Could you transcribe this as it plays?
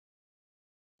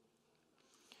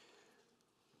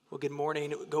Well, good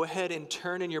morning. Go ahead and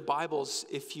turn in your Bibles,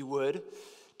 if you would,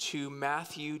 to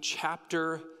Matthew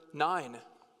chapter 9.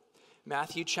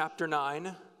 Matthew chapter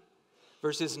 9,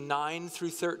 verses 9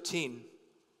 through 13.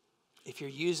 If you're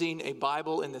using a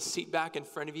Bible in the seat back in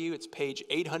front of you, it's page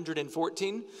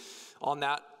 814 on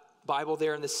that Bible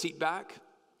there in the seat back.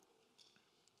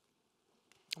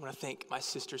 I want to thank my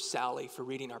sister Sally for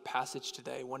reading our passage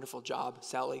today. Wonderful job,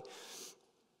 Sally.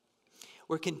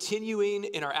 We're continuing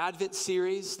in our Advent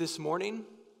series this morning.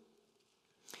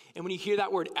 And when you hear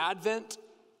that word Advent,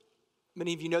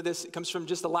 many of you know this, it comes from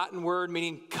just a Latin word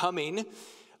meaning coming.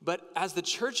 But as the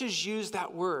church has used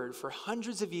that word for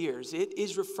hundreds of years, it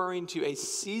is referring to a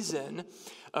season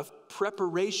of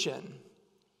preparation.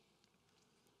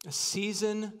 A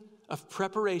season of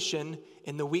preparation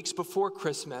in the weeks before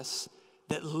Christmas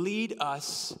that lead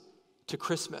us to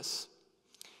Christmas.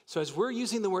 So as we're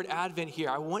using the word Advent here,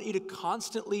 I want you to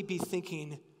constantly be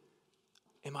thinking,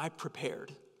 am I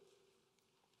prepared?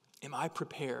 Am I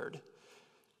prepared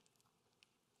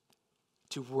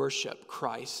to worship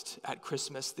Christ at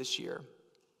Christmas this year?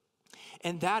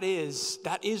 And that is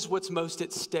what's most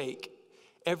at stake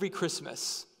every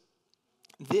Christmas.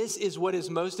 This is what is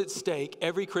most at stake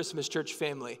every Christmas, church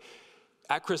family.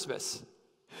 At Christmas,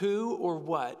 who or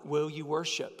what will you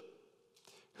worship?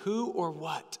 Who or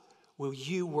what will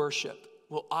you worship?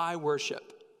 Will I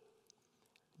worship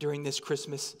during this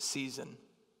Christmas season?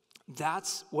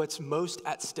 That's what's most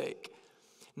at stake.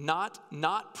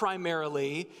 Not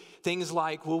primarily things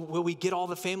like, will we get all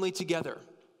the family together?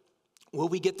 Will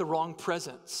we get the wrong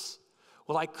presents?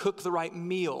 Will I cook the right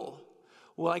meal?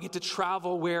 Will I get to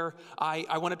travel where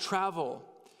I want to travel?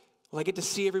 Will I get to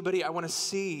see everybody I want to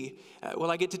see?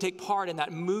 Will I get to take part in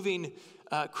that moving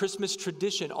Christmas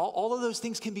tradition? All of those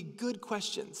things can be good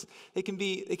questions. They can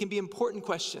be important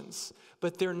questions,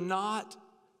 but they're not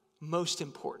most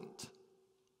important.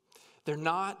 They're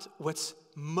not what's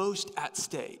most at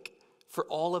stake for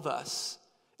all of us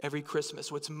every Christmas.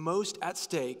 What's most at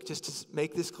stake, just to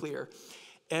make this clear,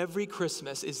 every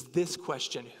Christmas is this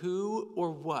question: who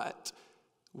or what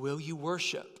will you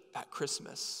worship at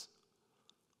Christmas?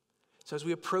 So as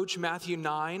we approach Matthew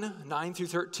 9 through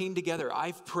 13 together,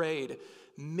 I've prayed,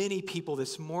 many people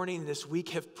this morning and this week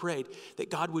have prayed that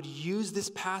God would use this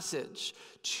passage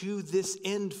to this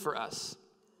end for us.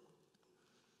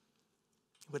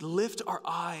 He would lift our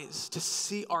eyes to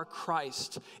see our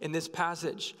Christ in this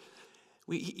passage.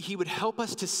 He would help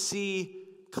us to see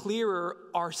clearer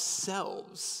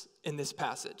ourselves in this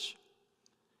passage.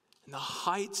 And the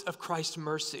heights of Christ's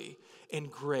mercy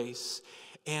and grace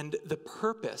and the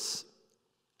purpose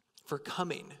for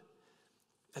coming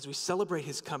as we celebrate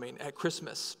his coming at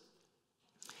Christmas.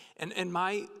 And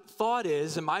my thought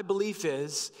is, and my belief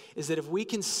is that if we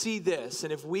can see this,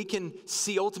 and if we can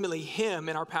see ultimately him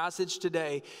in our passage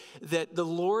today, that the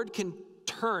Lord can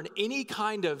turn any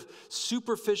kind of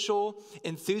superficial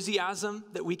enthusiasm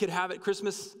that we could have at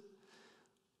Christmas.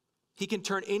 He can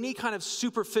turn any kind of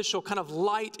superficial, kind of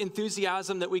light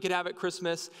enthusiasm that we could have at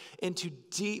Christmas into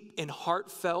deep and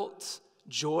heartfelt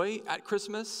joy at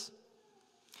Christmas.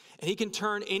 And he can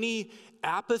turn any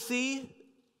apathy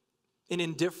and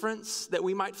indifference that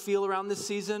we might feel around this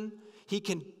season, he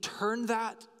can turn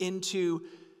that into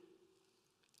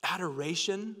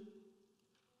adoration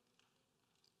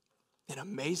and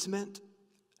amazement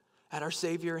at our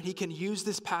Savior. And he can use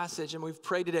this passage, and we've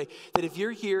prayed today that if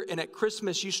you're here and at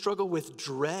Christmas you struggle with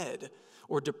dread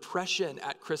or depression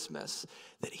at Christmas,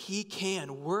 that he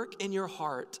can work in your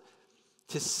heart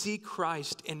to see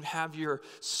Christ and have your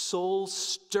soul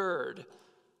stirred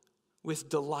with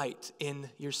delight in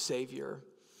your Savior.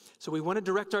 So we want to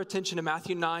direct our attention to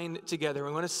Matthew 9 together.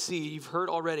 We want to see, you've heard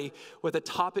already what the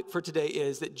topic for today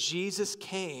is, that Jesus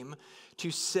came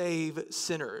to save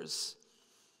sinners.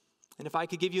 And if I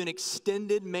could give you an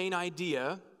extended main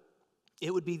idea,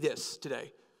 it would be this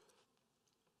today.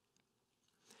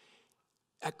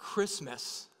 At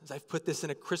Christmas, as I've put this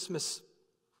in a Christmas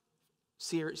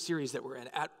series that we're in,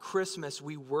 at Christmas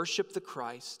we worship the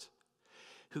Christ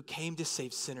who came to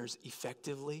save sinners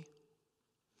effectively,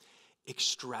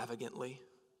 extravagantly,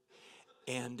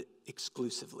 and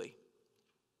exclusively.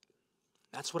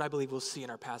 That's what I believe we'll see in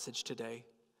our passage today.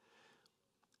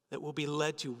 That we'll be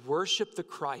led to worship the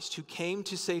Christ who came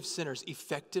to save sinners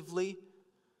effectively,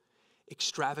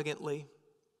 extravagantly,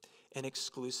 and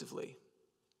exclusively.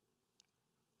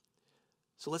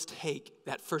 So let's take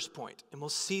that first point, and we'll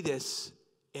see this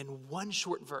in one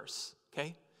short verse,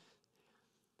 okay?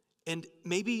 And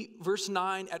maybe verse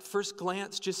 9 at first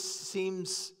glance just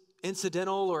seems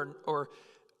incidental or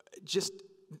just,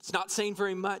 it's not saying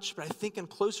very much, but I think in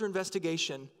closer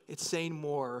investigation, it's saying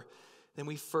more than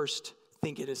we first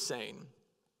think it is saying.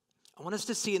 I want us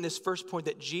to see in this first point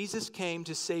that Jesus came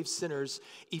to save sinners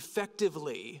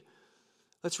effectively.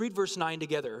 Let's read verse 9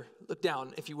 together. Look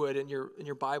down, if you would, in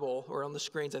your Bible, or on the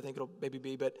screens, I think it'll maybe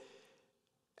be. But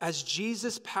as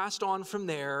Jesus passed on from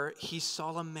there, he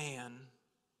saw a man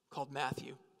called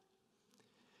Matthew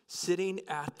sitting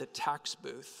at the tax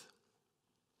booth.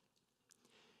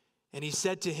 And he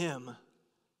said to him,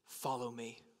 "Follow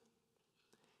me."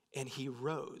 And he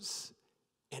rose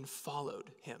and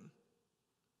followed him.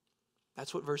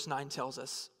 That's what verse 9 tells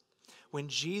us. When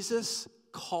Jesus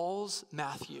calls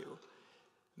Matthew,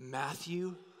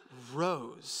 Matthew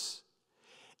rose,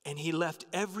 and he left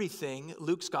everything,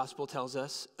 Luke's gospel tells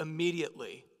us,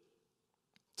 immediately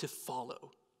to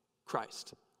follow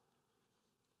Christ.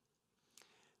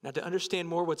 Now, to understand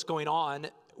more what's going on,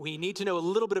 we need to know a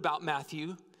little bit about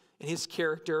Matthew and his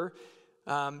character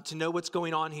to know what's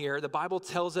going on here. The Bible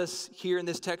tells us here in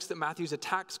this text that Matthew's a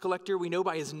tax collector. We know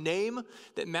by his name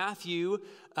that Matthew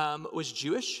was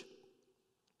Jewish.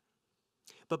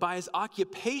 But by his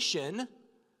occupation,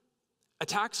 a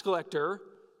tax collector,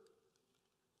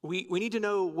 we need to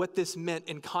know what this meant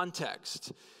in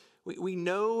context. We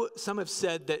know, some have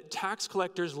said, that tax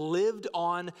collectors lived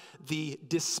on the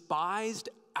despised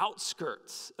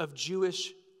outskirts of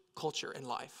Jewish culture and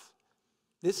life.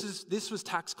 This was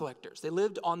tax collectors. They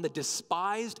lived on the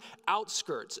despised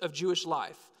outskirts of Jewish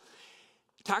life.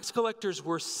 Tax collectors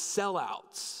were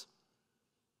sellouts.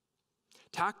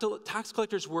 Tax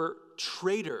collectors were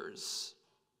traitors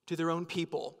to their own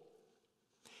people.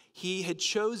 He had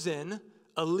chosen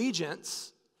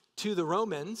allegiance to the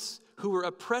Romans, who were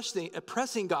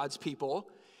oppressing God's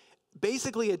people.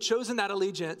 Basically had chosen that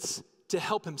allegiance to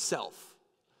help himself,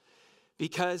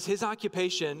 because his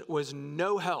occupation was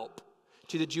no help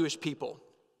to the Jewish people.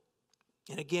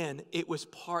 And again, it was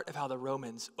part of how the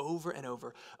Romans over and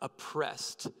over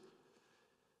oppressed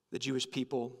the Jewish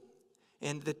people.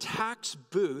 And the tax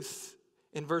booth,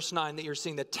 in verse 9 that you're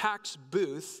seeing, the tax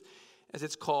booth, as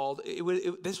it's called,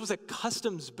 this was a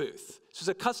customs booth. This was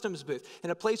a customs booth in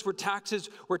a place where taxes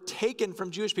were taken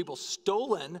from Jewish people,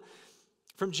 stolen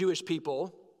from Jewish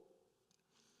people,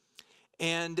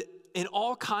 and in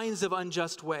all kinds of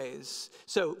unjust ways.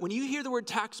 So when you hear the word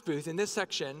tax booth in this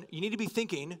section, you need to be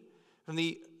thinking from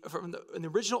the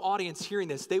original audience hearing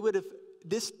this,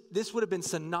 this would have been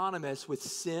synonymous with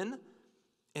sin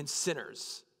and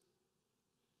sinners.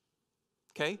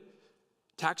 Okay?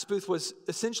 Tax booth was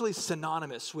essentially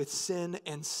synonymous with sin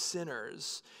and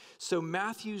sinners. So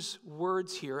Matthew's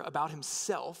words here about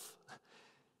himself,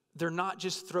 they're not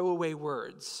just throwaway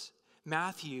words.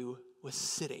 Matthew was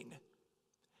sitting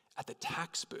at the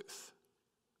tax booth.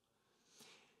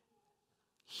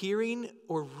 Hearing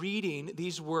or reading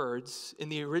these words in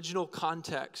the original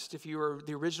context, if you were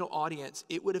the original audience,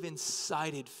 it would have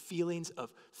incited feelings of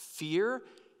fear,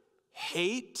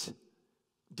 hate,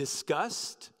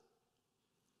 disgust.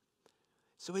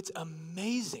 So it's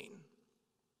amazing.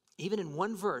 Even in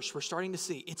one verse, we're starting to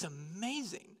see, it's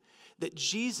amazing that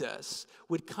Jesus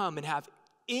would come and have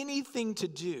anything to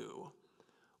do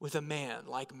with a man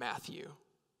like Matthew.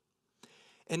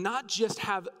 And not just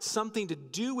have something to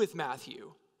do with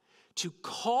Matthew, to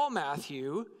call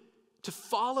Matthew to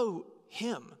follow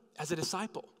him as a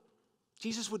disciple.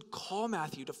 Jesus would call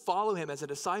Matthew to follow him as a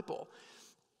disciple.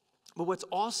 But what's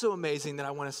also amazing that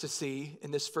I want us to see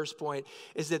in this first point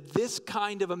is that this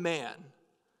kind of a man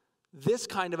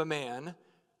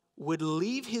would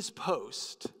leave his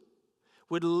post,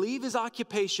 would leave his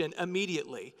occupation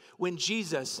immediately when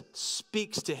Jesus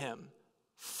speaks to him,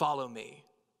 "Follow me."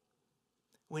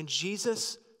 When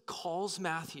Jesus calls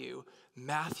Matthew,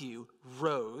 Matthew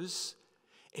rose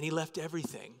and he left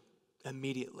everything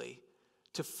immediately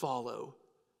to follow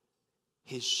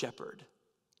his shepherd.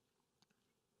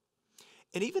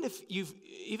 And even if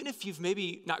you've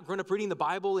maybe not grown up reading the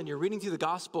Bible and you're reading through the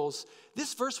Gospels,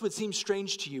 this verse would seem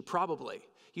strange to you probably.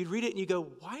 You'd read it and you go,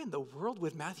 why in the world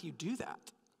would Matthew do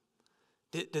that?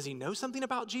 Does he know something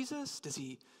about Jesus?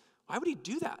 Why would he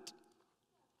do that?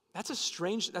 It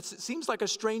seems like a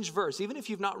strange verse, even if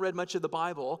you've not read much of the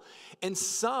Bible. And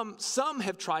some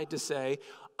have tried to say,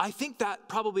 I think that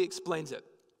probably explains it.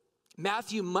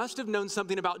 Matthew must have known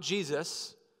something about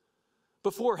Jesus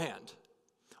beforehand.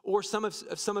 Or some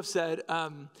have said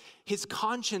his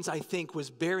conscience, I think, was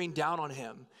bearing down on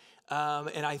him.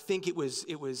 And I think it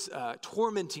was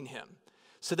tormenting him.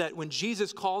 So that when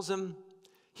Jesus calls him,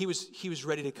 he was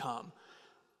ready to come.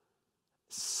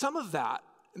 Some of that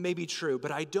may be true,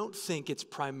 but I don't think it's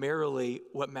primarily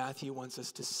what Matthew wants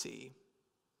us to see.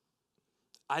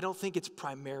 I don't think it's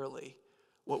primarily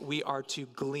what we are to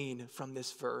glean from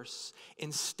this verse.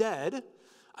 Instead,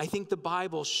 I think the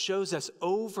Bible shows us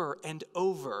over and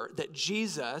over that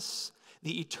Jesus,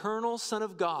 the eternal Son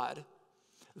of God,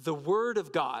 the Word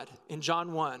of God in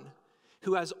John 1,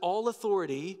 who has all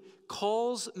authority,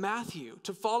 calls Matthew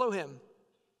to follow him.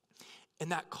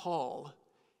 And that call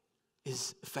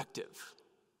is effective.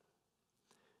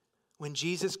 When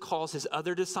Jesus calls his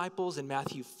other disciples in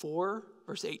Matthew 4,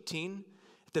 verse 18,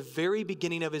 at the very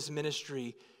beginning of his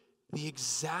ministry, the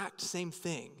exact same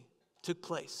thing took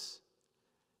place.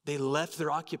 They left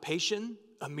their occupation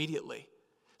immediately.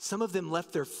 Some of them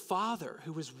left their father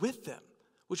who was with them,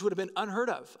 which would have been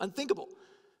unheard of, unthinkable,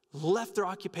 left their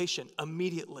occupation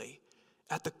immediately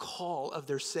at the call of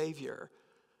their Savior.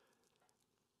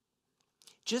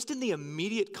 Just in the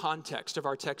immediate context of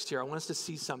our text here, I want us to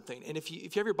see something. And if you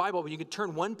have your Bible, you could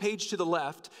turn one page to the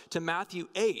left to Matthew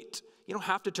 8. You don't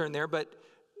have to turn there, but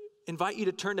invite you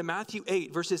to turn to Matthew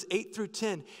 8, verses 8 through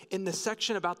 10, in the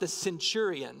section about the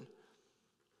centurion.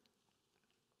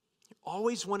 You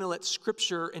always want to let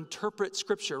Scripture interpret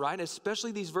Scripture, right?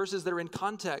 Especially these verses that are in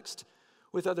context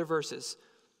with other verses.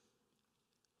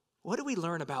 What do we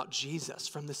learn about Jesus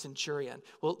from the centurion?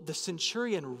 Well, the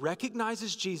centurion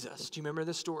recognizes Jesus. Do you remember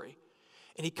the story?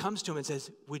 And he comes to him and says,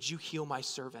 "Would you heal my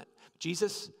servant?"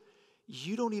 Jesus,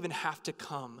 you don't even have to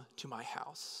come to my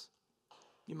house.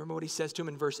 You remember what he says to him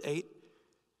in verse 8?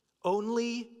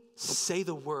 "Only say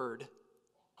the word,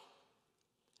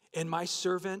 and my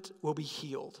servant will be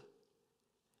healed."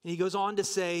 And he goes on to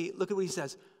say, look at what he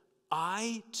says,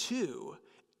 "I too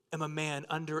am a man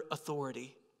under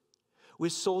authority.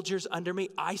 With soldiers under me,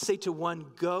 I say to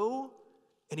one, 'Go,'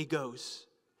 and he goes.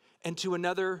 And to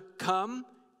another, 'Come,'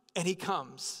 and he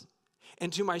comes.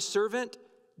 And to my servant,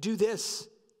 'Do this,'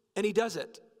 and he does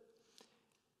it."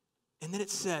 And then it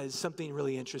says something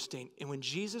really interesting. And when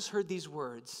Jesus heard these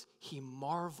words, he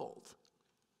marveled.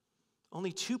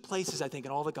 Only two places, I think,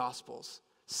 in all the Gospels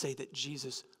say that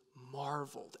Jesus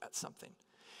marveled at something.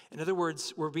 In other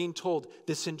words, we're being told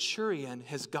the centurion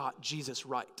has got Jesus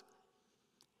right.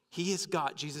 He has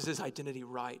got Jesus' identity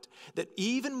right. That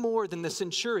even more than the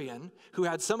centurion, who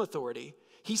had some authority,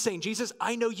 he's saying, "Jesus,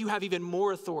 I know you have even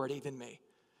more authority than me.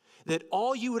 That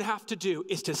all you would have to do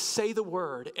is to say the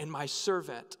word, and my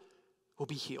servant will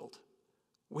be healed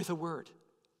with a word."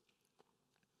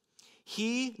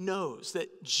 He knows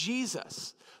that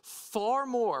Jesus, far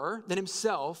more than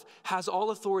himself, has all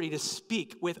authority to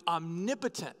speak with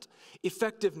omnipotent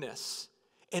effectiveness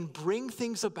and bring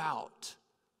things about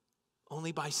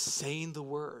only by saying the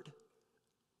word.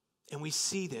 And we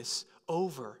see this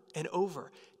over and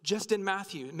over. Just in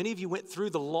Matthew, many of you went through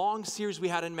the long series we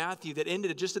had in Matthew that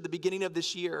ended just at the beginning of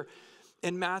this year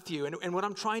in Matthew. And what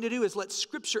I'm trying to do is let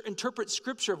Scripture interpret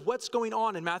Scripture of what's going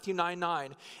on in Matthew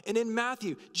 9:9. And in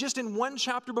Matthew, just in one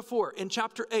chapter before, in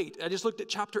chapter 8, I just looked at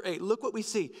chapter 8. Look what we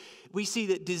see. We see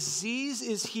that disease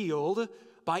is healed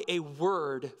by a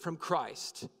word from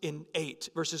Christ in 8,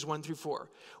 verses 1 through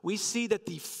 4. We see that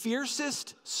the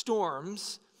fiercest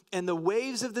storms and the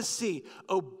waves of the sea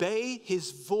obey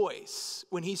his voice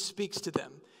when he speaks to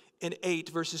them in 8,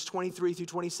 verses 23 through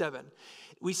 27.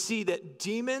 We see that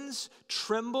demons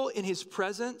tremble in his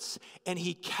presence and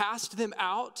he cast them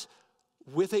out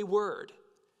with a word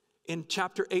in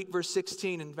chapter 8, verse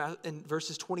 16 and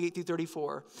verses 28 through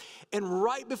 34. And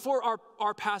right before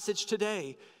our passage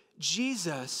today,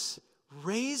 Jesus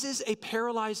raises a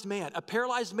paralyzed man. A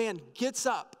paralyzed man gets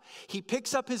up. He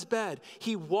picks up his bed.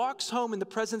 He walks home in the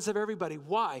presence of everybody.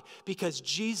 Why? Because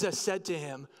Jesus said to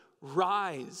him,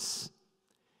 "Rise."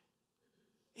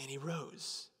 And he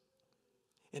rose.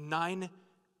 In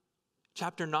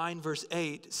chapter 9, verse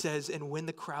 8 says, "And when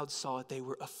the crowd saw it, they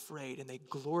were afraid, and they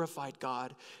glorified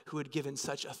God who had given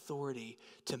such authority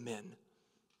to men."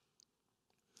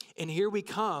 And here we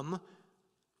come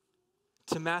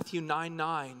to Matthew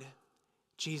 9:9.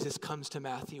 Jesus comes to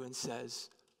Matthew and says,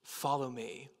 "Follow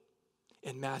me."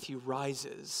 And Matthew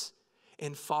rises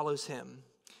and follows him.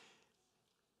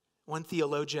 One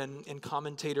theologian and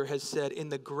commentator has said, in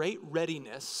the great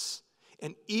readiness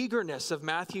and eagerness of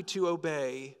Matthew to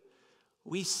obey,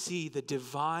 we see the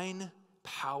divine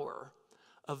power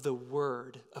of the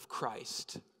word of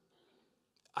Christ.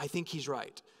 I think he's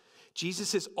right.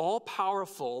 Jesus'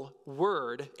 all-powerful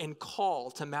word and call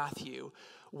to Matthew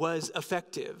was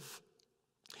effective.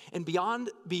 And beyond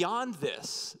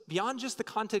this, beyond just the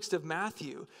context of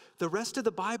Matthew, the rest of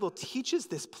the Bible teaches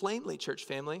this plainly, church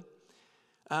family.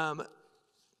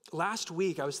 Last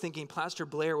week, I was thinking, Pastor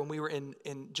Blair, when we were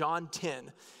in John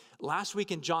 10, last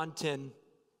week in John 10,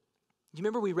 you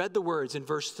remember we read the words in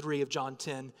verse 3 of John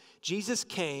 10, Jesus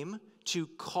came to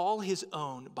call his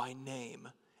own by name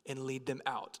and lead them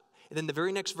out. And then the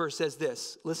very next verse says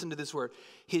this. Listen to this word.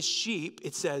 His sheep,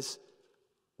 it says,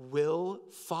 will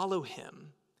follow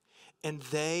him, and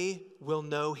they will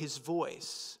know his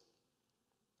voice.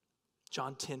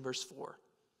 John 10, verse 4.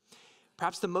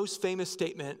 Perhaps the most famous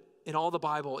statement in all the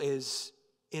Bible is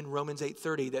in Romans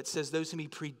 8:30 that says, those whom he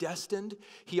predestined,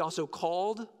 he also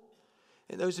called.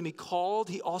 And those whom he called,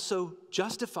 he also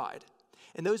justified.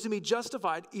 And those whom he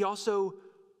justified, he also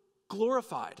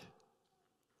glorified.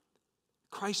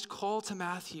 Christ's call to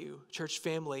Matthew, church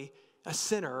family, a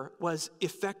sinner, was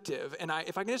effective. And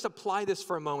if I can just apply this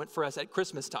for a moment for us at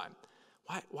Christmas time,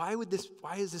 why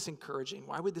is this encouraging?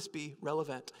 Why would this be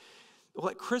relevant? Well,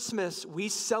 at Christmas, we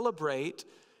celebrate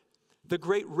the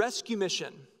great rescue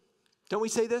mission. Don't we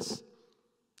say this?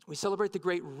 We celebrate the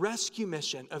great rescue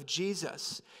mission of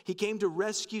Jesus. He came to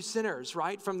rescue sinners,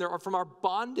 right, from our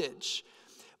bondage.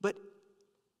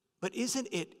 But isn't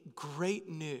it great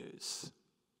news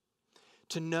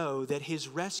to know that his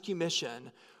rescue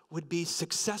mission would be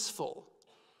successful?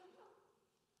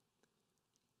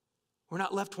 We're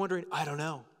not left wondering, I don't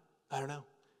know.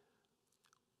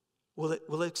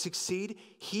 Will it succeed?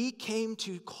 He came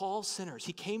to call sinners.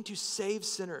 He came to save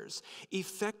sinners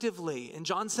effectively. And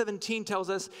John 17 tells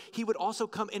us he would also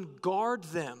come and guard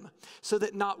them so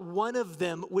that not one of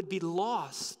them would be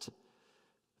lost.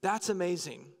 That's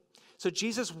amazing. So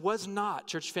Jesus was not,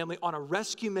 church family, on a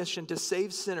rescue mission to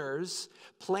save sinners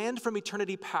planned from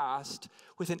eternity past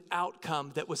with an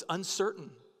outcome that was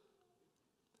uncertain.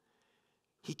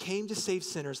 He came to save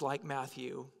sinners like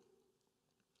Matthew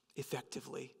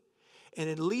effectively. And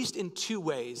at least in two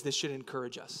ways, this should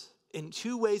encourage us. In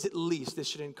two ways, at least, this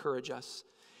should encourage us.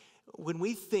 When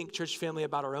we think, church family,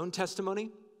 about our own testimony,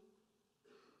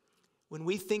 when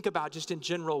we think about just in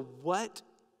general what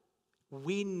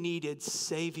we needed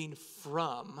saving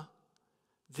from,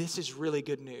 this is really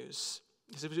good news.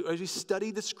 As we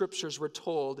study the scriptures, we're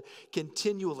told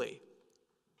continually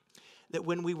that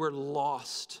when we were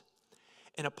lost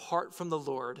and apart from the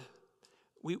Lord,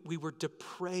 we were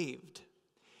depraved.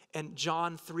 And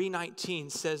John 3:19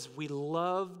 says we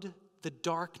loved the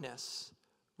darkness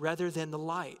rather than the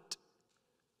light.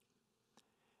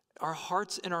 Our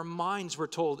hearts and our minds, we're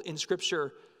told in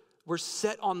Scripture, were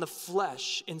set on the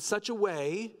flesh in such a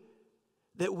way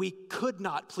that we could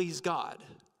not please God.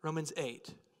 Romans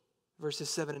 8, verses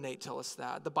 7 and 8 tell us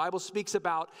that. The Bible speaks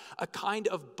about a kind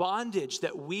of bondage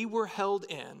that we were held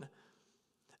in,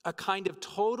 a kind of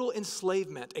total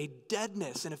enslavement, a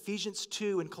deadness in Ephesians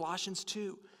 2 and Colossians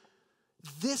 2.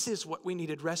 This is what we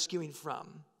needed rescuing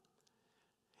from.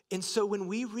 And so when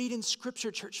we read in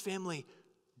Scripture, church family,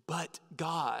 but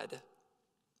God,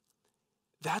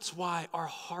 that's why our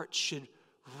hearts should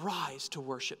rise to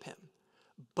worship him.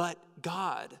 But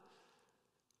God,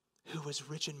 who was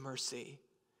rich in mercy,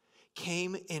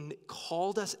 came and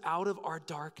called us out of our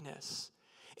darkness,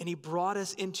 and he brought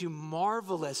us into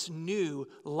marvelous new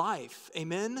life.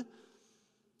 Amen?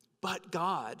 But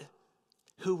God,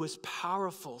 who was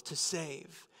powerful to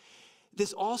save.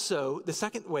 This also, the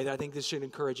second way that I think this should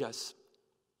encourage us,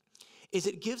 is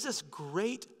it gives us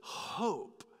great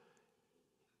hope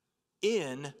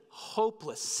in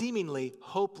hopeless, seemingly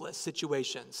hopeless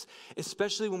situations,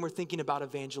 especially when we're thinking about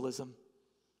evangelism.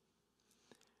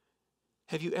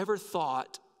 Have you ever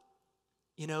thought,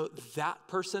 that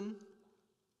person,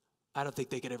 I don't think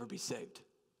they could ever be saved.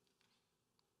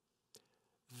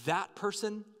 That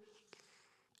person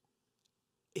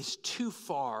is too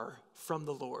far from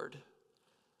the Lord.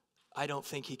 I don't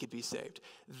think he could be saved.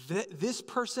 This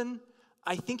person,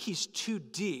 I think he's too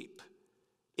deep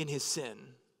in his sin.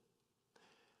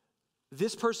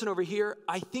 This person over here,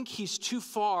 I think he's too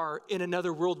far in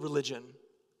another world religion.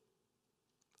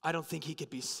 I don't think he could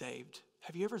be saved.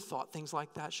 Have you ever thought things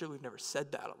like that? Sure, we've never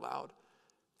said that out loud.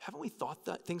 Haven't we thought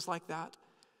things like that?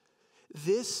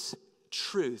 This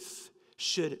truth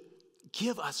should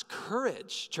give us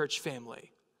courage, church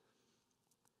family.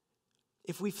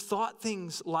 If we've thought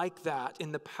things like that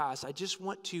in the past, I just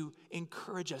want to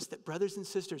encourage us that, brothers and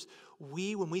sisters,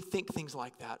 when we think things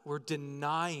like that, we're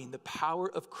denying the power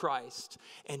of Christ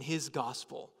and his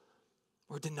gospel.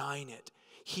 We're denying it.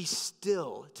 He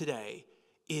still today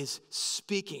is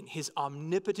speaking his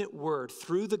omnipotent word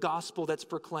through the gospel that's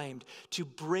proclaimed to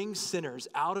bring sinners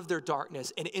out of their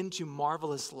darkness and into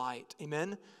marvelous light.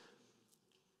 Amen?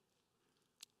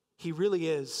 He really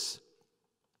is.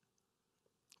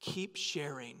 Keep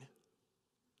sharing,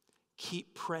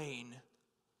 keep praying,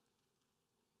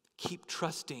 keep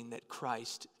trusting that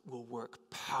Christ will work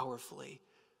powerfully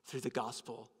through the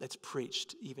gospel that's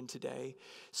preached even today.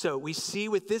 So we see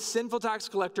with this sinful tax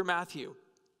collector, Matthew,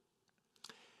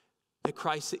 that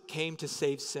Christ came to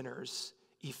save sinners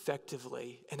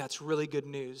effectively, and that's really good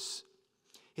news.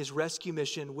 His rescue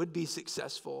mission would be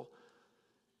successful.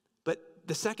 But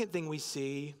the second thing we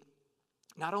see,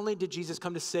 not only did Jesus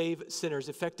come to save sinners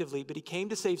effectively, but he came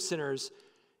to save sinners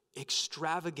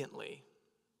extravagantly.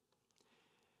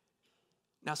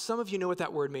 Now, some of you know what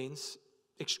that word means,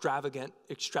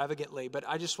 extravagantly, but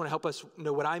I just want to help us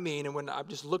know what I mean, and when I've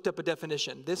just looked up a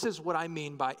definition, this is what I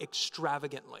mean by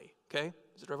extravagantly, okay?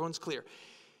 So that everyone's clear.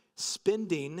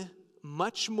 Spending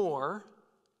much more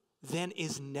than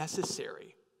is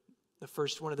necessary.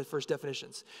 One of the first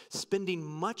definitions. Spending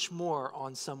much more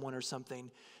on someone or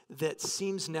something that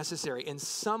seems necessary, and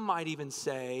some might even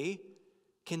say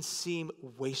can seem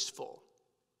wasteful.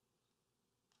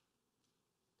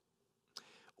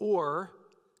 Or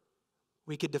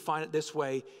we could define it this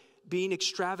way: being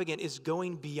extravagant is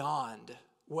going beyond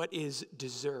what is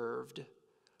deserved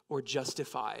or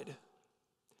justified.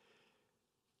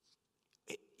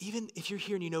 Even if you're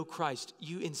here and you know Christ,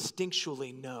 you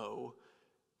instinctually know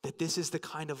that this is the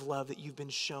kind of love that you've been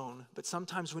shown. But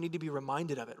sometimes we need to be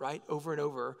reminded of it, right? Over and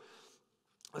over.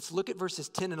 Let's look at verses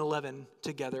 10 and 11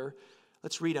 together.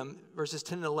 Let's read them, verses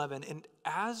 10 and 11. And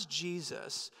as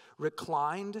Jesus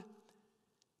reclined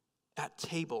at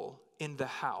table in the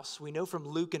house, we know from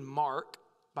Luke and Mark,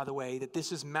 by the way, that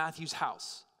this is Matthew's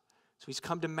house. So he's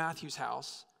come to Matthew's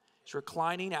house. He's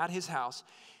reclining at his house.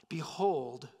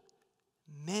 Behold,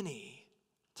 many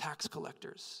tax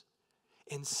collectors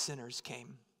and sinners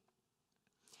came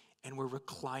and were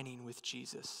reclining with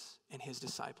Jesus and his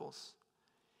disciples.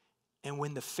 And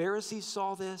when the Pharisees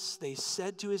saw this, they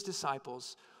said to his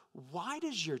disciples, "Why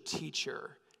does your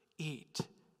teacher eat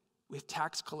with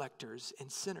tax collectors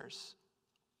and sinners?"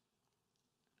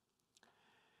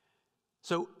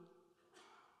 So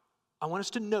I want us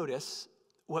to notice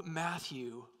what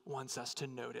Matthew wants us to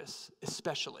notice,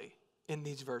 especially in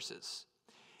these verses.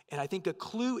 And I think a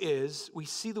clue is, you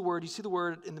see the word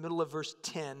in the middle of verse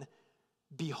 10,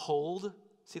 behold.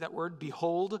 See that word,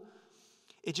 behold?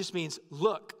 It just means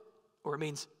look, or it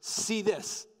means see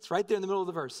this. It's right there in the middle of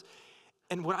the verse.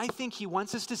 And what I think he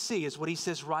wants us to see is what he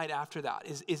says right after that,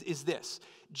 is this.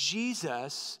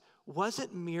 Jesus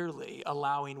wasn't merely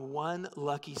allowing one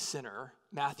lucky sinner,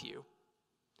 Matthew,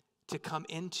 to come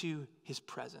into his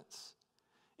presence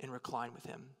and recline with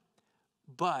him,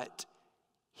 but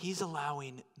he's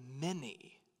allowing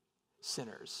many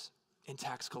sinners and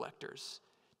tax collectors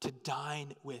to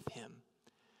dine with him.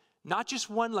 Not just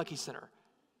one lucky sinner.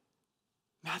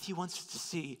 Matthew wants us to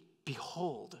see,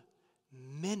 behold,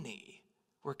 many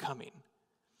were coming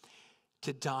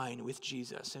to dine with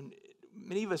Jesus. And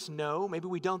many of us know, maybe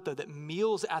we don't though, that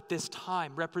meals at this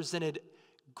time represented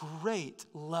great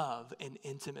love and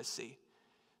intimacy.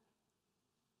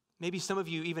 Maybe some of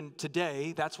you, even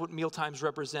today, that's what mealtimes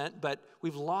represent, but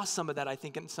we've lost some of that, I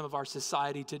think, in some of our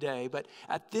society today. But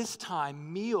at this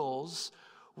time, meals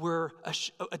were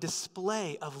a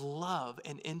display of love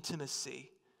and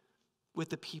intimacy with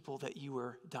the people that you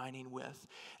were dining with.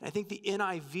 And I think the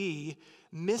NIV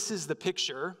misses the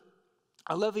picture.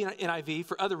 I love the NIV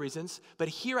for other reasons, but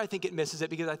here I think it misses it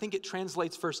because I think it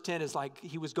translates verse 10 as like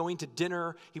he was going to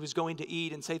dinner, he was going to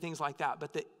eat and say things like that.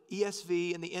 But the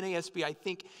ESV and the NASB, I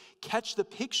think, catch the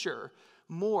picture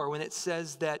more when it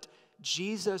says that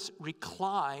Jesus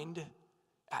reclined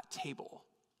at table.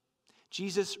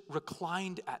 Jesus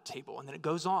reclined at table. And then it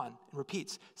goes on and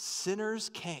repeats, sinners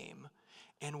came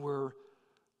and were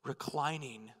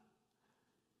reclining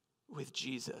with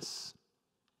Jesus.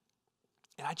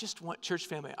 And I just want, church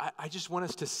family, I just want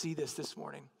us to see this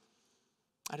morning.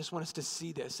 I just want us to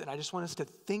see this, and I just want us to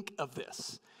think of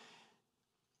this.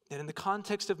 That in the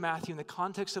context of Matthew, in the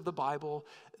context of the Bible,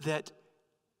 that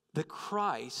the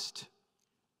Christ,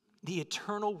 the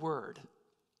eternal Word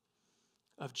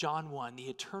of John 1, the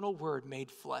eternal Word made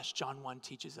flesh, John 1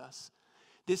 teaches us.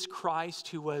 This Christ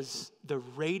who was the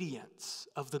radiance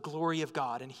of the glory of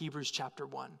God in Hebrews chapter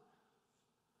 1.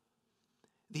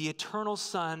 The eternal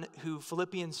Son who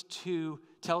Philippians 2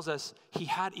 tells us he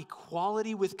had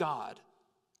equality with God.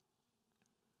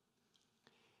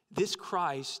 This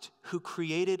Christ who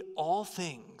created all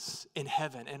things in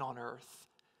heaven and on earth.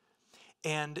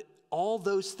 And all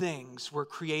those things were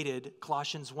created,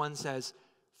 Colossians 1 says,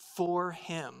 for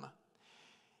him.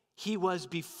 He was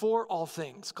before all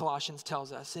things, Colossians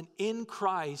tells us. And in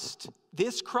Christ,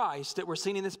 this Christ that we're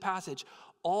seeing in this passage,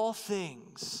 all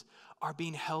things are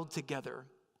being held together.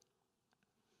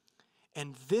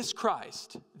 And this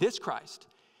Christ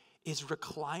is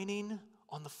reclining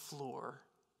on the floor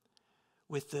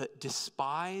with the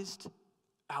despised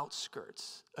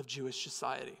outskirts of Jewish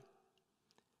society.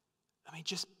 I mean,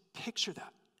 just picture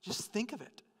that. Just think of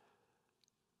it.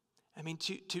 I mean,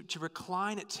 to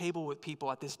recline at table with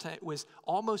people at this time was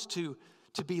almost to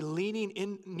be leaning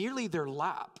in nearly their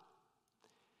lap,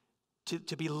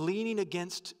 to be leaning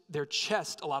against their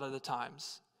chest a lot of the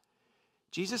times.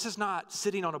 Jesus is not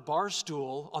sitting on a bar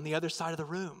stool on the other side of the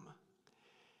room.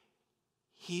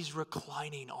 He's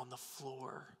reclining on the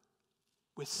floor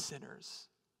with sinners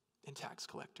and tax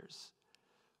collectors.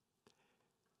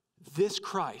 This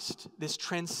Christ, this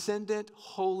transcendent,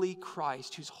 holy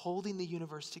Christ who's holding the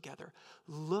universe together,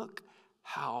 look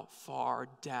how far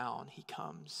down he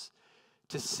comes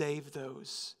to save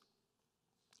those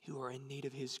who are in need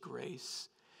of his grace.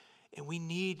 And we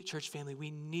need, church family,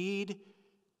 we need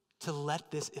to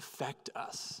let this affect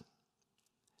us.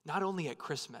 Not only at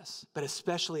Christmas, but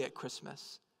especially at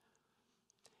Christmas.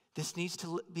 This needs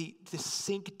to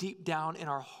sink deep down in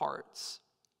our hearts.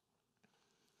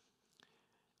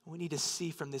 We need to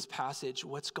see from this passage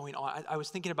what's going on. I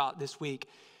was thinking about this week.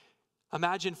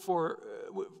 Imagine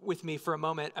with me for a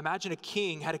moment, imagine a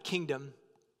king had a kingdom.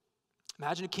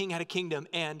 Imagine a king had a kingdom,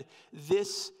 and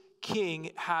this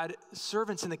king had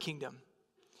servants in the kingdom.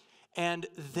 And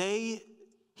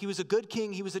he was a good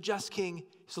king, he was a just king, he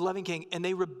was a loving king, and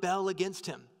they rebel against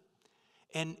him.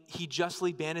 And he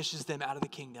justly banishes them out of the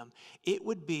kingdom. It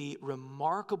would be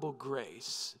remarkable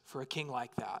grace for a king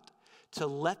like that to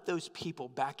let those people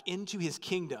back into his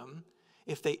kingdom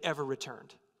if they ever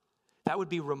returned. That would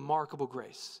be remarkable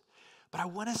grace. But I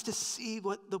want us to see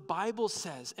what the Bible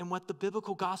says, and what the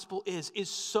biblical gospel is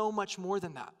so much more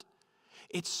than that.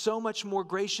 It's so much more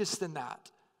gracious than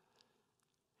that.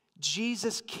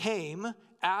 Jesus came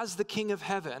as the King of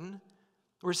Heaven.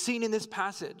 We're seeing in this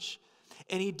passage.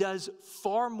 And he does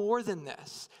far more than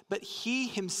this. But he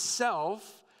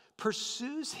himself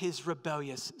pursues his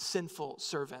rebellious, sinful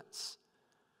servants.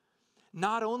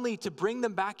 Not only to bring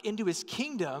them back into his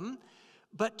kingdom,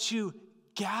 but to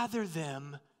gather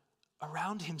them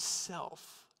around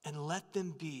himself and let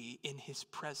them be in his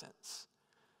presence.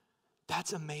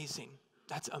 That's amazing.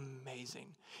 That's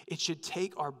amazing. It should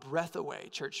take our breath away,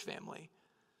 church family.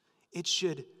 It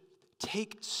should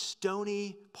take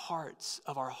stony parts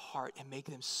of our heart and make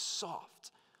them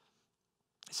soft.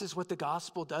 This is what the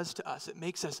gospel does to us. It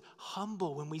makes us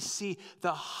humble when we see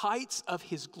the heights of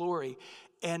his glory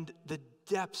and the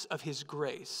depths of his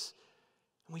grace.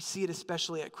 And we see it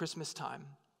especially at Christmas time.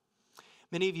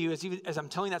 Many of you, as I'm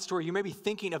telling that story, you may be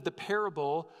thinking of the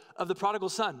parable of the prodigal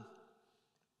son.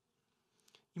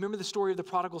 You remember the story of the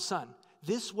prodigal son?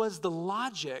 This was the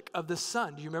logic of the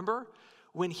son. Do you remember?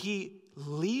 When he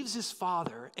leaves his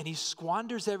father and he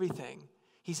squanders everything,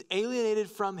 he's alienated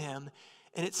from him,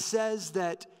 and it says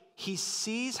that he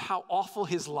sees how awful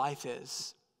his life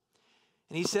is.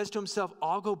 And he says to himself,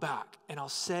 I'll go back and I'll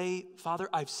say, Father,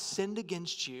 I've sinned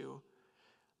against you.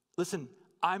 Listen,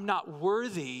 I'm not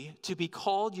worthy to be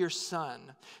called your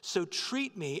son, so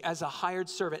treat me as a hired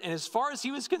servant. And as far as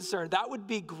he was concerned, that would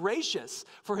be gracious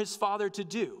for his father to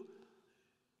do.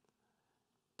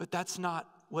 But that's not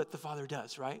what the father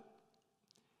does, right?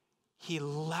 He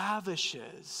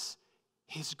lavishes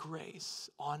his grace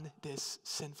on this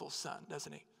sinful son,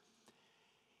 doesn't he?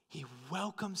 He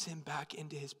welcomes him back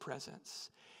into his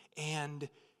presence, and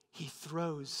he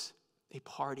throws a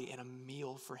party and a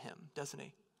meal for him, doesn't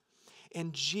he?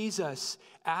 And Jesus,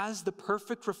 as the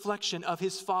perfect reflection of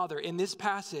his Father in this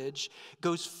passage,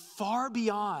 goes far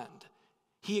beyond.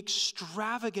 He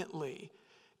extravagantly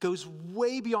goes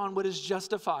way beyond what is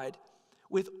justified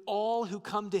with all who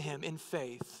come to him in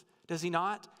faith. Does he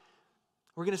not?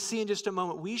 We're going to see in just a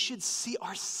moment. We should see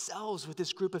ourselves with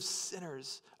this group of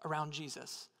sinners around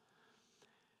Jesus.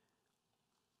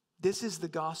 This is the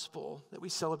gospel that we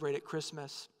celebrate at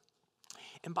Christmas.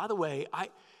 And by the way, I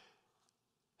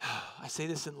say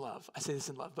this in love.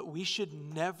 But we should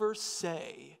never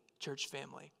say, church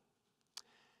family,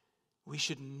 we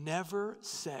should never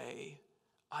say,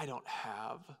 I don't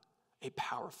have a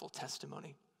powerful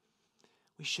testimony.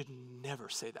 We should never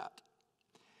say that.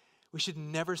 We should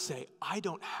never say, I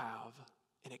don't have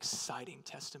an exciting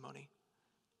testimony.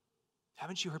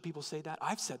 Haven't you heard people say that?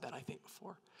 I've said that, I think,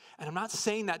 before. And I'm not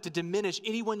saying that to diminish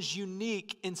anyone's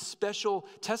unique and special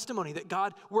testimony, that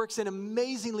God works in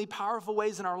amazingly powerful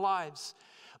ways in our lives.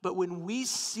 But when we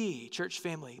see, church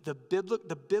family, the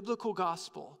biblical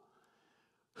gospel,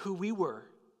 who we were,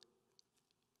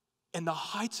 and the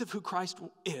heights of who Christ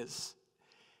is,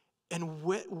 and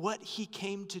what he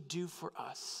came to do for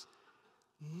us,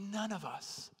 none of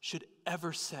us should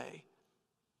ever say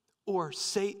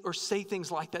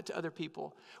things like that to other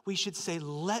people. We should say,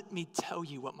 let me tell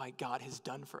you what my God has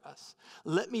done for us.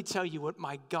 Let me tell you what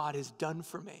my God has done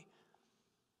for me.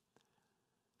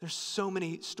 There's so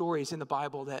many stories in the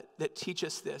Bible that teach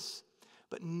us this.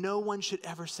 But no one should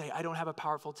ever say, I don't have a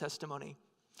powerful testimony.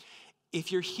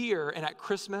 If you're here and at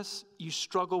Christmas, you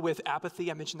struggle with apathy,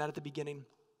 I mentioned that at the beginning.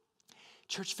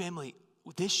 Church family,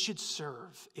 this should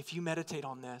serve, if you meditate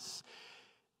on this,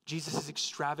 Jesus'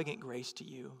 extravagant grace to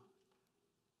you.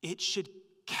 It should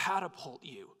catapult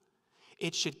you.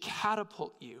 It should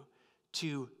catapult you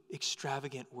to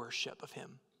extravagant worship of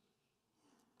him.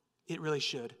 It really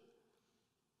should.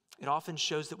 It often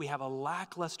shows that we have a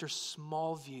lackluster,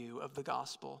 small view of the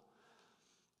gospel.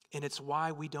 And it's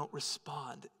why we don't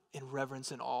respond in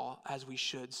reverence and awe as we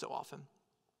should so often.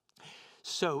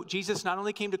 So Jesus not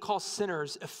only came to call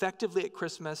sinners effectively at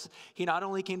Christmas, he not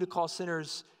only came to call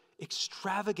sinners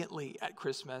extravagantly at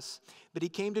Christmas, but he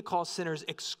came to call sinners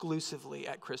exclusively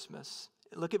at Christmas.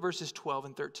 Look at verses 12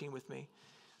 and 13 with me.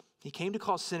 He came to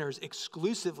call sinners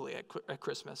exclusively at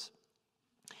Christmas.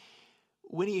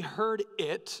 When he heard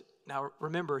it, now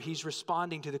remember, he's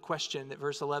responding to the question that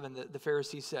verse 11, the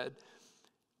Pharisees said.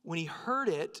 When he heard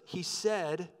it, he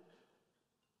said,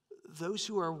 those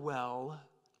who are well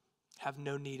have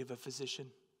no need of a physician,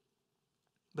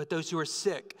 but those who are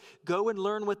sick. Go and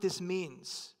learn what this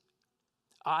means.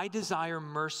 I desire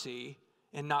mercy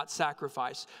and not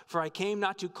sacrifice, for I came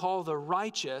not to call the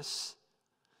righteous,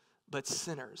 but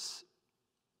sinners.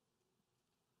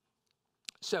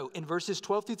 So in verses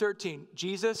 12 through 13,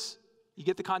 Jesus, you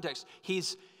get the context,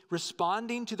 he's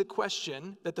responding to the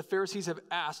question that the Pharisees have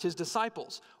asked his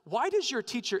disciples. Why does your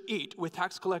teacher eat with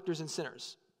tax collectors and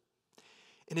sinners?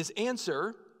 And his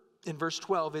answer in verse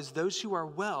 12 is, those who are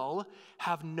well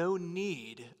have no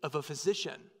need of a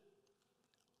physician,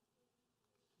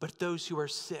 but those who are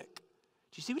sick.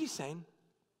 Do you see what he's saying?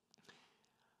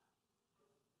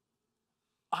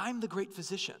 I'm the great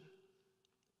physician.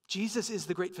 Jesus is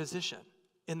the great physician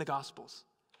in the Gospels.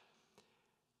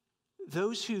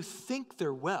 Those who think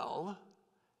they're well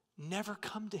never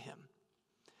come to him.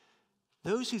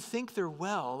 Those who think they're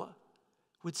well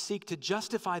would seek to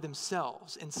justify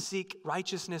themselves and seek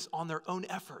righteousness on their own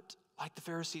effort, like the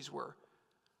Pharisees were.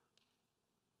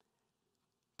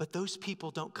 But those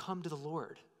people don't come to the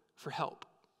Lord for help.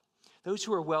 Those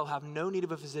who are well have no need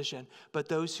of a physician, but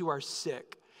those who are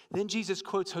sick. Then Jesus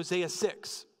quotes Hosea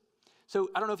 6. So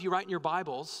I don't know if you write in your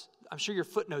Bibles. I'm sure your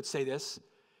footnotes say this.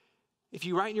 If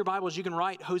you write in your Bibles, you can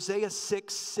write Hosea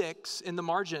 6:6 in the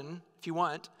margin if you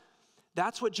want.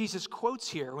 That's what Jesus quotes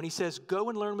here when he says, go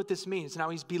and learn what this means. Now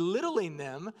he's belittling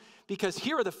them because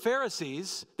here are the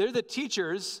Pharisees. They're the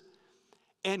teachers.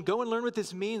 And go and learn what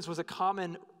this means was a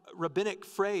common rabbinic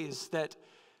phrase that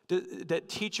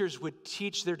teachers would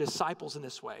teach their disciples in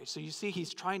this way. So you see,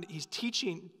 he's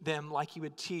teaching them like he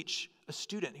would teach a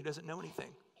student who doesn't know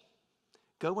anything.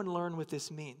 Go and learn what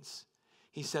this means,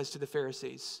 he says to the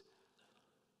Pharisees.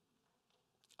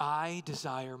 I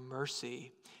desire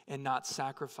mercy and not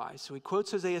sacrifice. So he quotes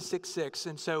Hosea 6:6.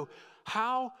 And so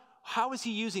how is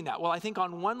he using that? Well, I think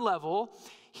on one level,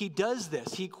 he does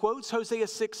this. He quotes Hosea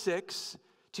 6:6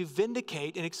 to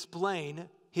vindicate and explain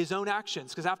his own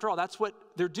actions. Because after all, that's what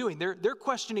they're doing. They're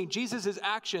questioning Jesus'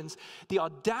 actions, the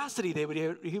audacity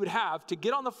he would have to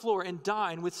get on the floor and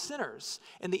dine with sinners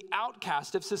and the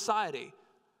outcast of society.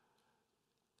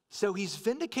 So he's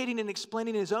vindicating and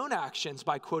explaining his own actions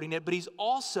by quoting it, but he's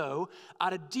also,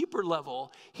 at a deeper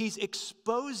level, he's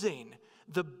exposing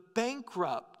the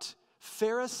bankrupt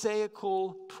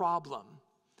Pharisaical problem,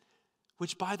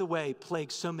 which, by the way,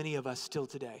 plagues so many of us still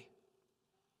today.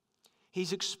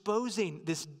 He's exposing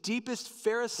this deepest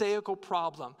Pharisaical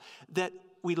problem that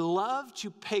we love to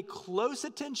pay close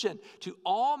attention to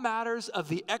all matters of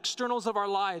the externals of our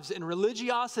lives and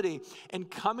religiosity and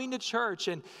coming to church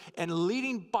and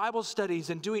leading Bible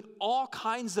studies and doing all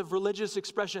kinds of religious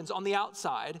expressions on the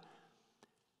outside,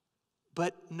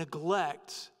 but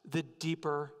neglect the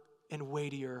deeper and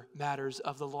weightier matters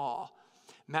of the law.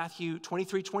 Matthew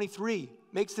 23:23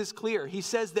 makes this clear. He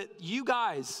says that you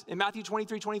guys, in Matthew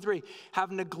 23:23,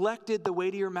 have neglected the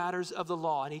weightier matters of the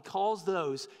law. And he calls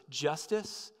those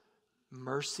justice,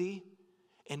 mercy,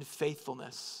 and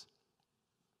faithfulness.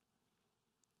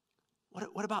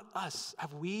 What about us?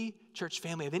 Have we, church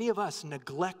family, have any of us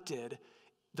neglected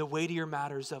the weightier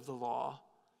matters of the law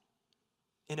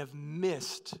and have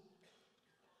missed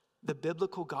the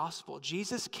biblical gospel?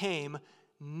 Jesus came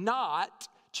not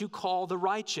to call the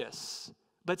righteous,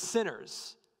 but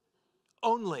sinners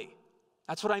only.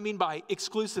 That's what I mean by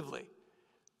exclusively.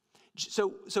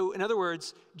 So in other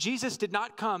words, Jesus did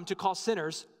not come to call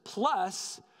sinners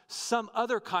plus some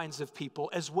other kinds of people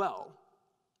as well.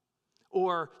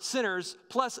 Or sinners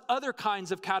plus other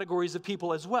kinds of categories of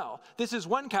people as well. This is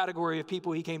one category of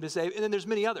people he came to save, and then there's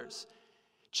many others.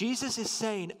 Jesus is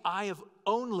saying, I have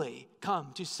only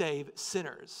come to save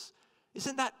sinners,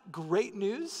 Isn't that great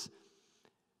news?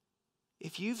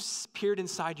 If you've peered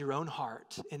inside your own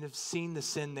heart and have seen the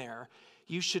sin there,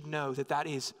 you should know that that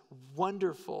is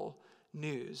wonderful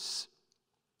news.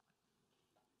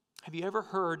 Have you ever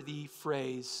heard the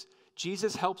phrase,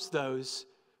 Jesus helps those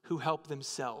who help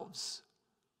themselves?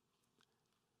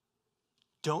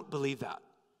 Don't believe that.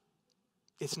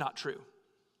 It's not true.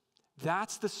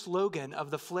 That's the slogan of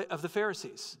the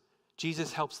Pharisees.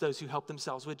 Jesus helps those who help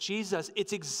themselves. With Jesus,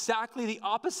 it's exactly the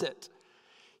opposite.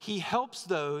 He helps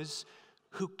those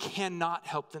who cannot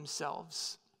help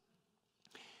themselves.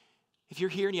 If you're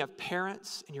here and you have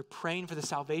parents and you're praying for the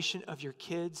salvation of your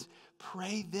kids,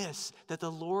 pray this, that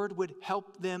the Lord would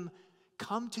help them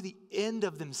come to the end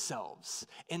of themselves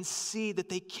and see that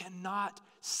they cannot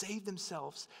save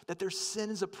themselves, that their sin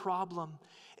is a problem,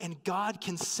 and God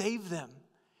can save them.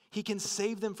 He can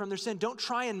save them from their sin. Don't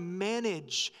try and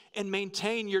manage and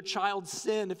maintain your child's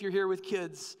sin if you're here with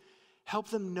kids. Help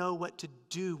them know what to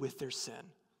do with their sin,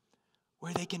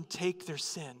 where they can take their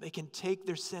sin. They can take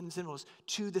their sins and woes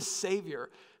to the Savior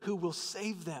who will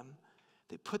save them.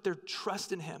 They put their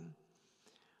trust in him.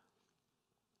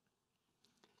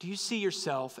 Do you see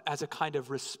yourself as a kind of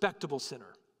respectable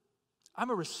sinner? I'm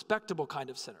a respectable kind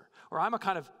of sinner. Or I'm a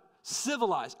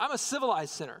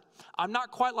civilized sinner. I'm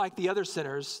not quite like the other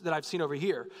sinners that I've seen over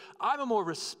here. I'm a more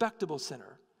respectable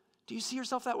sinner. Do you see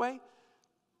yourself that way?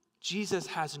 Jesus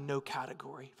has no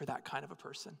category for that kind of a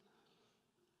person.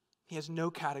 He has no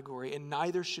category, and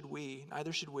neither should we.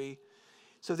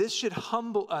 So this should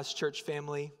humble us, church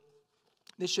family.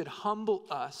 This should humble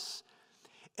us.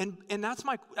 And that's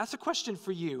a question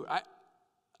for you.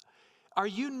 Are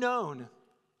you known?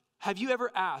 Have you ever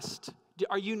asked,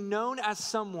 are you known as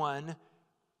someone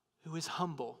who is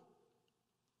humble?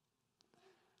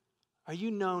 Are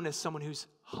you known as someone who's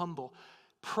humble?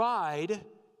 Pride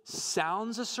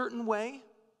sounds a certain way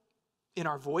in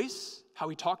our voice, how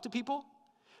we talk to people.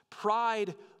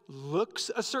 Pride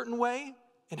looks a certain way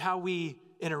in how we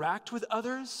interact with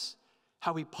others,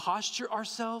 how we posture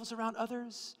ourselves around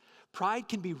others. Pride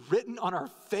can be written on our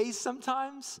face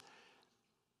sometimes.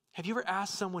 Have you ever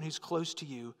asked someone who's close to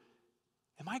you,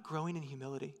 am I growing in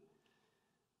humility?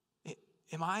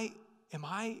 Am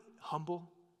I humble?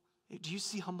 Do you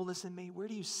see humbleness in me? Where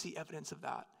do you see evidence of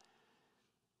that?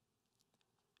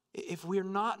 If we're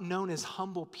not known as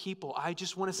humble people, I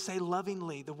just want to say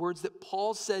lovingly the words that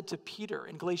Paul said to Peter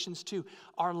in Galatians 2,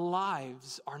 our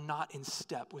lives are not in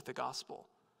step with the gospel.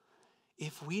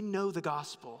 If we know the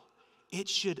gospel, it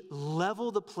should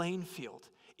level the playing field.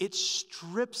 It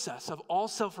strips us of all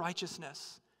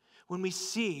self-righteousness when we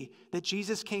see that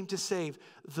Jesus came to save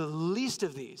the least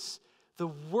of these, the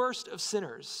worst of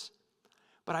sinners.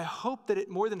 But I hope that it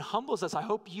more than humbles us, I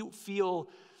hope you feel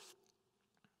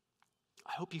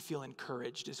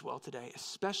encouraged as well today,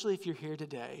 especially if you're here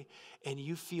today and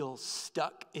you feel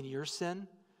stuck in your sin,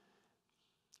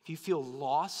 if you feel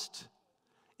lost,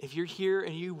 if you're here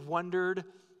and you wondered,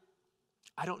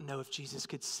 I don't know if Jesus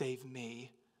could save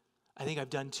me. I think I've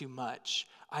done too much.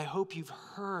 I hope you've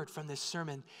heard from this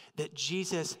sermon that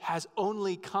Jesus has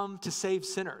only come to save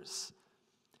sinners.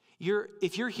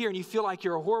 If you're here and you feel like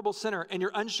you're a horrible sinner and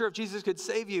you're unsure if Jesus could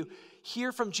save you,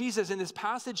 hear from Jesus in this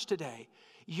passage today.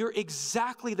 You're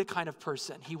exactly the kind of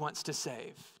person he wants to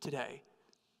save today.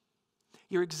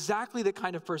 You're exactly the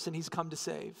kind of person he's come to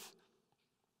save.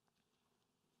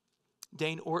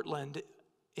 Dane Ortland,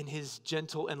 in his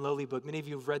Gentle and Lowly book, many of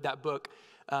you have read that book,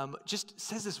 just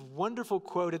says this wonderful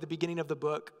quote at the beginning of the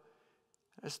book.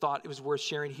 I just thought it was worth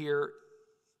sharing here.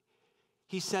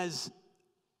 He says,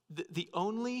 the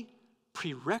only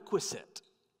prerequisite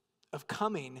of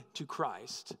coming to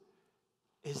Christ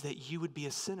is that you would be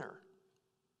a sinner.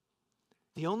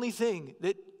 The only thing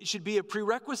that should be a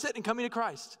prerequisite in coming to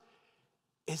Christ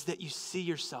is that you see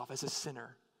yourself as a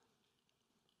sinner.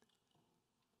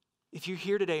 If you're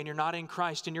here today and you're not in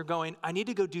Christ and you're going, I need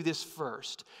to go do this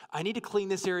first. I need to clean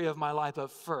this area of my life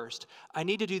up first. I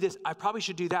need to do this. I probably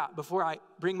should do that before I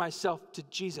bring myself to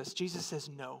Jesus. Jesus says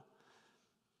no.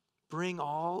 Bring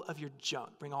all of your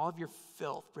junk, bring all of your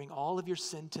filth, bring all of your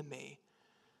sin to me,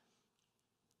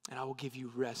 and I will give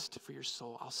you rest for your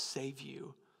soul. I'll save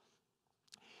you.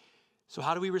 So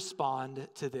how do we respond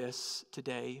to this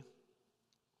today?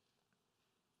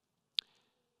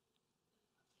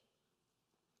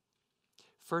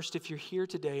 First, if you're here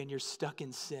today and you're stuck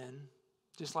in sin,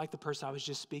 just like the person I was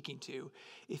just speaking to,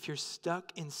 if you're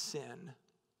stuck in sin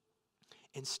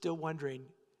and still wondering,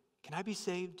 can I be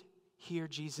saved? Hear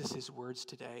Jesus' words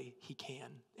today. He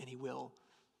can and he will.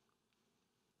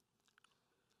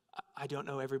 I don't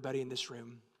know everybody in this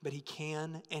room, but he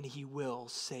can and he will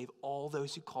save all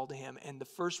those who call to him. And the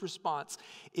first response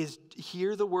is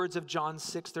hear the words of John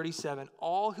 6:37.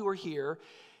 All who are here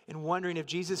and wondering if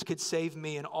Jesus could save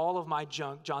me and all of my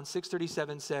junk, John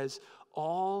 6:37 says,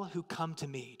 all who come to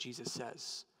me, Jesus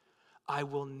says, I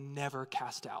will never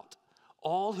cast out.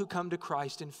 All who come to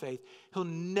Christ in faith, he'll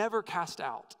never cast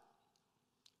out.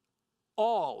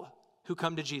 All who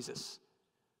come to Jesus,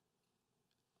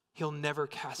 he'll never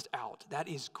cast out. That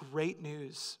is great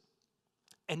news.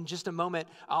 In just a moment,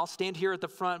 I'll stand here at the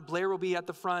front. Blair will be at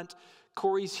the front.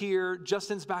 Corey's here.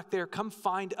 Justin's back there. Come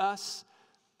find us.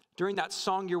 During that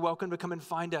song, you're welcome to come and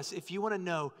find us. If you want to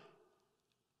know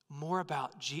more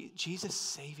about Jesus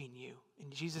saving you, and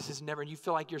Jesus has never, and you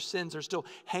feel like your sins are still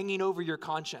hanging over your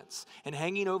conscience and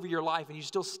hanging over your life, and you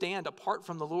still stand apart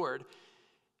from the Lord,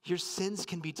 your sins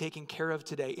can be taken care of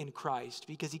today in Christ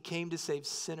because he came to save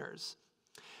sinners.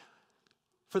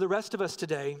 For the rest of us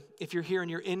today, if you're here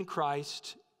and you're in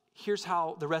Christ, here's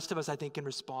how the rest of us, I think, can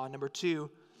respond. Number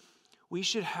two, we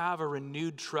should have a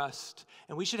renewed trust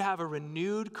and we should have a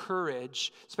renewed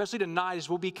courage, especially tonight as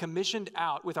we'll be commissioned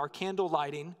out with our candle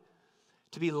lighting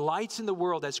to be lights in the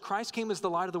world. As Christ came as the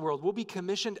light of the world, we'll be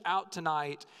commissioned out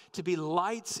tonight to be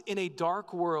lights in a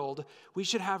dark world. We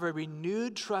should have a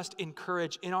renewed trust and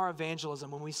courage in our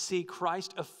evangelism when we see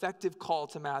Christ's effective call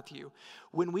to Matthew.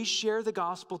 When we share the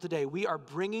gospel today, we are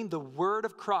bringing the word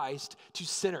of Christ to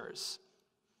sinners.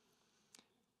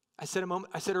 I said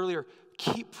earlier,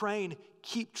 keep praying,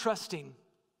 keep trusting.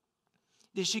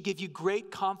 This should give you great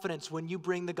confidence when you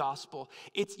bring the gospel.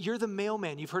 You're the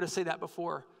mailman. You've heard us say that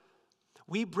before.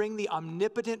 We bring the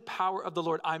omnipotent power of the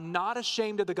Lord. I'm not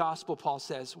ashamed of the gospel, Paul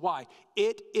says. Why?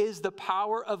 It is the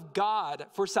power of God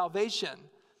for salvation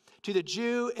to the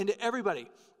Jew and to everybody.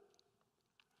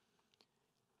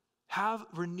 Have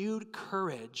renewed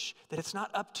courage that it's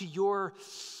not up to your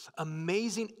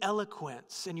amazing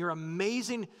eloquence and your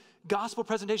amazing gospel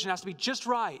presentation has to be just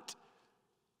right.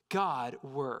 God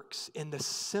works in the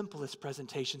simplest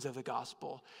presentations of the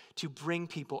gospel to bring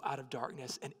people out of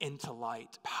darkness and into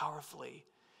light powerfully.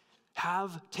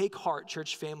 Take heart,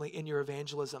 church family, in your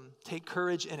evangelism. Take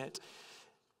courage in it.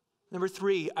 Number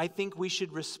three, I think we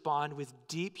should respond with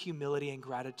deep humility and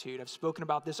gratitude. I've spoken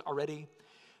about this already.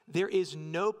 There is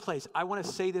no place, I want to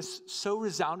say this so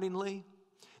resoundingly,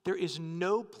 there is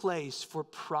no place for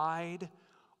pride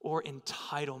or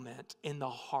entitlement in the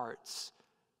hearts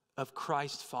of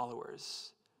Christ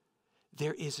followers.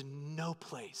 There is no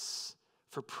place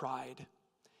for pride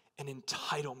and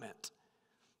entitlement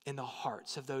in the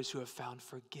hearts of those who have found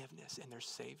forgiveness in their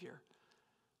Savior.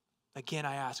 Again,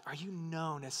 I ask, are you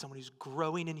known as someone who's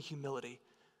growing in humility,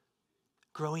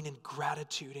 growing in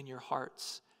gratitude in your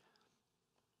hearts?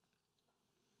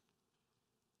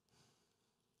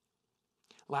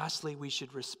 Lastly, we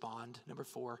should respond. Number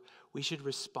four, we should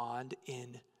respond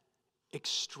in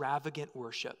extravagant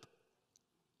worship.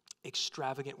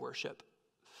 Extravagant worship.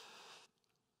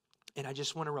 And I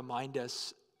just want to remind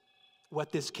us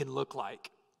what this can look like.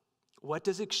 What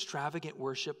does extravagant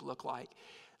worship look like?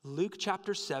 Luke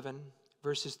chapter 7,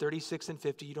 verses 36 and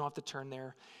 50. You don't have to turn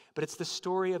there. But it's the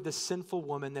story of the sinful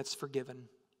woman that's forgiven.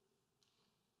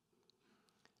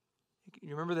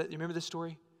 You remember that? You remember the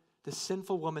story? The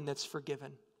sinful woman that's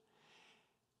forgiven.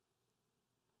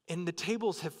 And the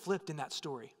tables have flipped in that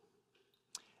story.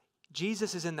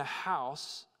 Jesus is in the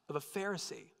house of a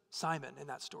Pharisee, Simon, in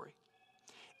that story.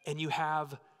 And you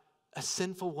have a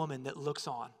sinful woman that looks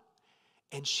on.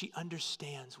 And she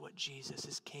understands what Jesus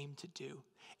has came to do.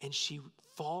 And she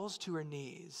falls to her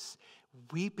knees,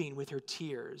 weeping with her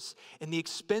tears. And the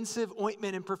expensive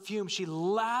ointment and perfume she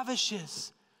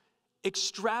lavishes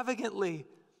extravagantly.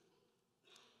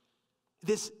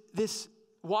 This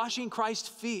washing Christ's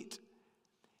feet.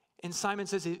 And Simon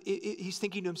says, he's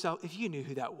thinking to himself, if you knew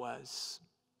who that was,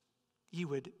 you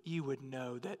would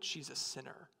know that she's a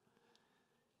sinner.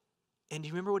 And do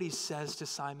you remember what he says to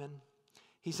Simon?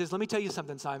 He says, let me tell you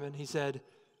something, Simon. He said,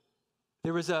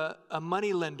 there was a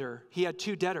money lender. He had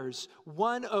two debtors.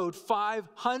 One owed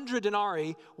 500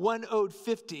 denarii, one owed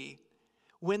 50.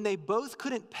 When they both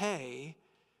couldn't pay,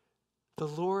 the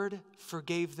Lord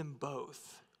forgave them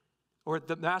both. Or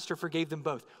the master forgave them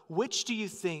both. Which do you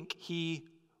think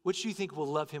will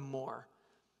love him more?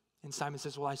 And Simon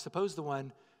says, well, I suppose the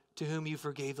one to whom you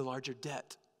forgave the larger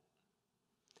debt.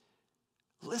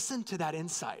 Listen to that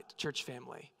insight, church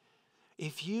family.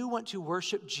 If you want to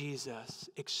worship Jesus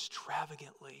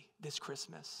extravagantly this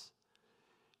Christmas,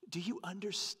 do you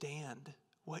understand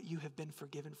what you have been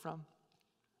forgiven from?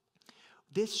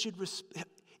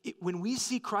 when we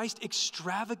see Christ's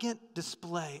extravagant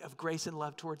display of grace and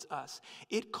love towards us,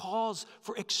 it calls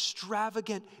for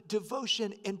extravagant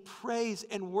devotion and praise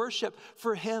and worship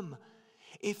for him.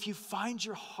 If you find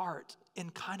your heart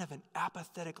in kind of an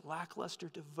apathetic, lackluster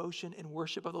devotion and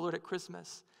worship of the Lord at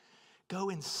Christmas, go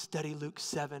and study Luke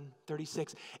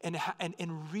 7:36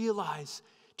 and realize,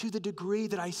 to the degree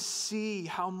that I see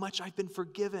how much I've been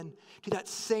forgiven, to that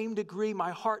same degree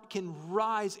my heart can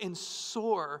rise and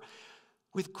soar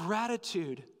with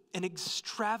gratitude and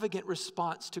extravagant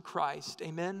response to Christ.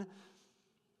 Amen?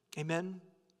 Amen?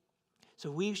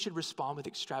 So we should respond with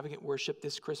extravagant worship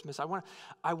this Christmas.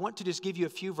 I want to just give you a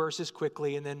few verses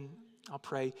quickly, and then I'll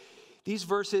pray. These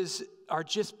verses are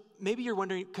just, maybe you're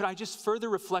wondering, could I just further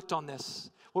reflect on this?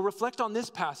 Well, reflect on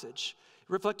this passage.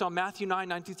 Reflect on Matthew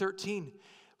 9 through 13.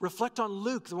 Reflect on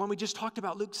Luke, the one we just talked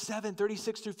about, Luke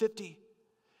 7:36 through 50.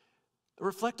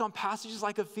 Reflect on passages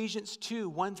like Ephesians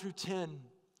 2:1 through 10.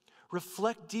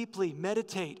 Reflect deeply,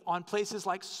 meditate on places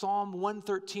like Psalm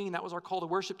 113, that was our call to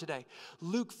worship today.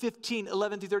 Luke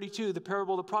 15:11 through 32, the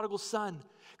parable of the prodigal son.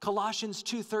 Colossians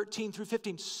 2:13 through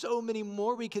 15, so many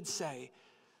more we could say.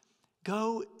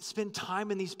 Go spend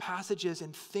time in these passages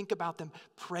and think about them,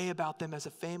 pray about them as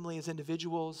a family, as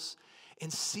individuals,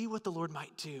 and see what the Lord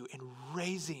might do in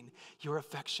raising your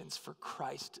affections for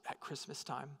Christ at Christmas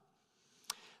time.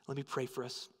 Let me pray for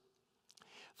us.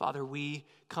 Father, we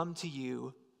come to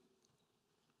you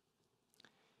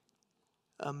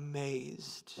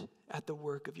amazed at the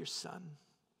work of your Son,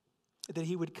 that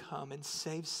he would come and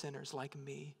save sinners like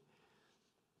me.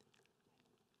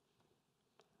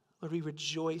 Lord, we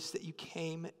rejoice that you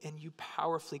came and you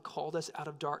powerfully called us out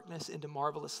of darkness into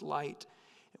marvelous light.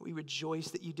 And we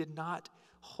rejoice that you did not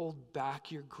hold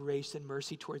back your grace and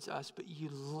mercy towards us, but you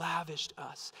lavished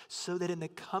us so that in the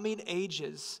coming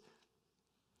ages,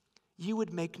 you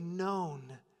would make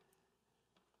known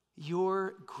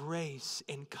your grace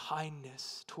and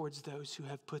kindness towards those who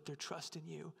have put their trust in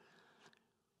you.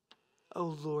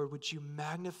 Oh Lord, would you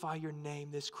magnify your name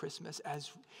this Christmas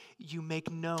as you make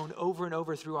known over and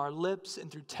over through our lips and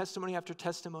through testimony after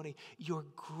testimony your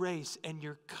grace and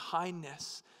your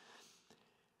kindness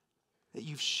that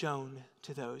you've shown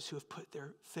to those who have put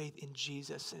their faith in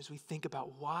Jesus. As we think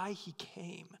about why he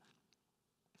came,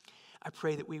 I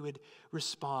pray that we would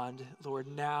respond, Lord,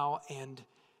 now and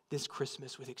this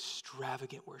Christmas with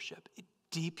extravagant worship,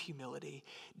 deep humility,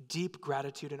 deep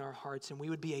gratitude in our hearts, and we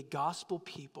would be a gospel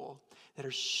people that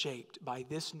are shaped by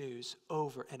this news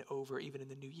over and over, even in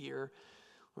the new year.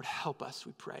 Lord, help us,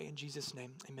 we pray. In Jesus'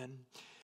 name, amen.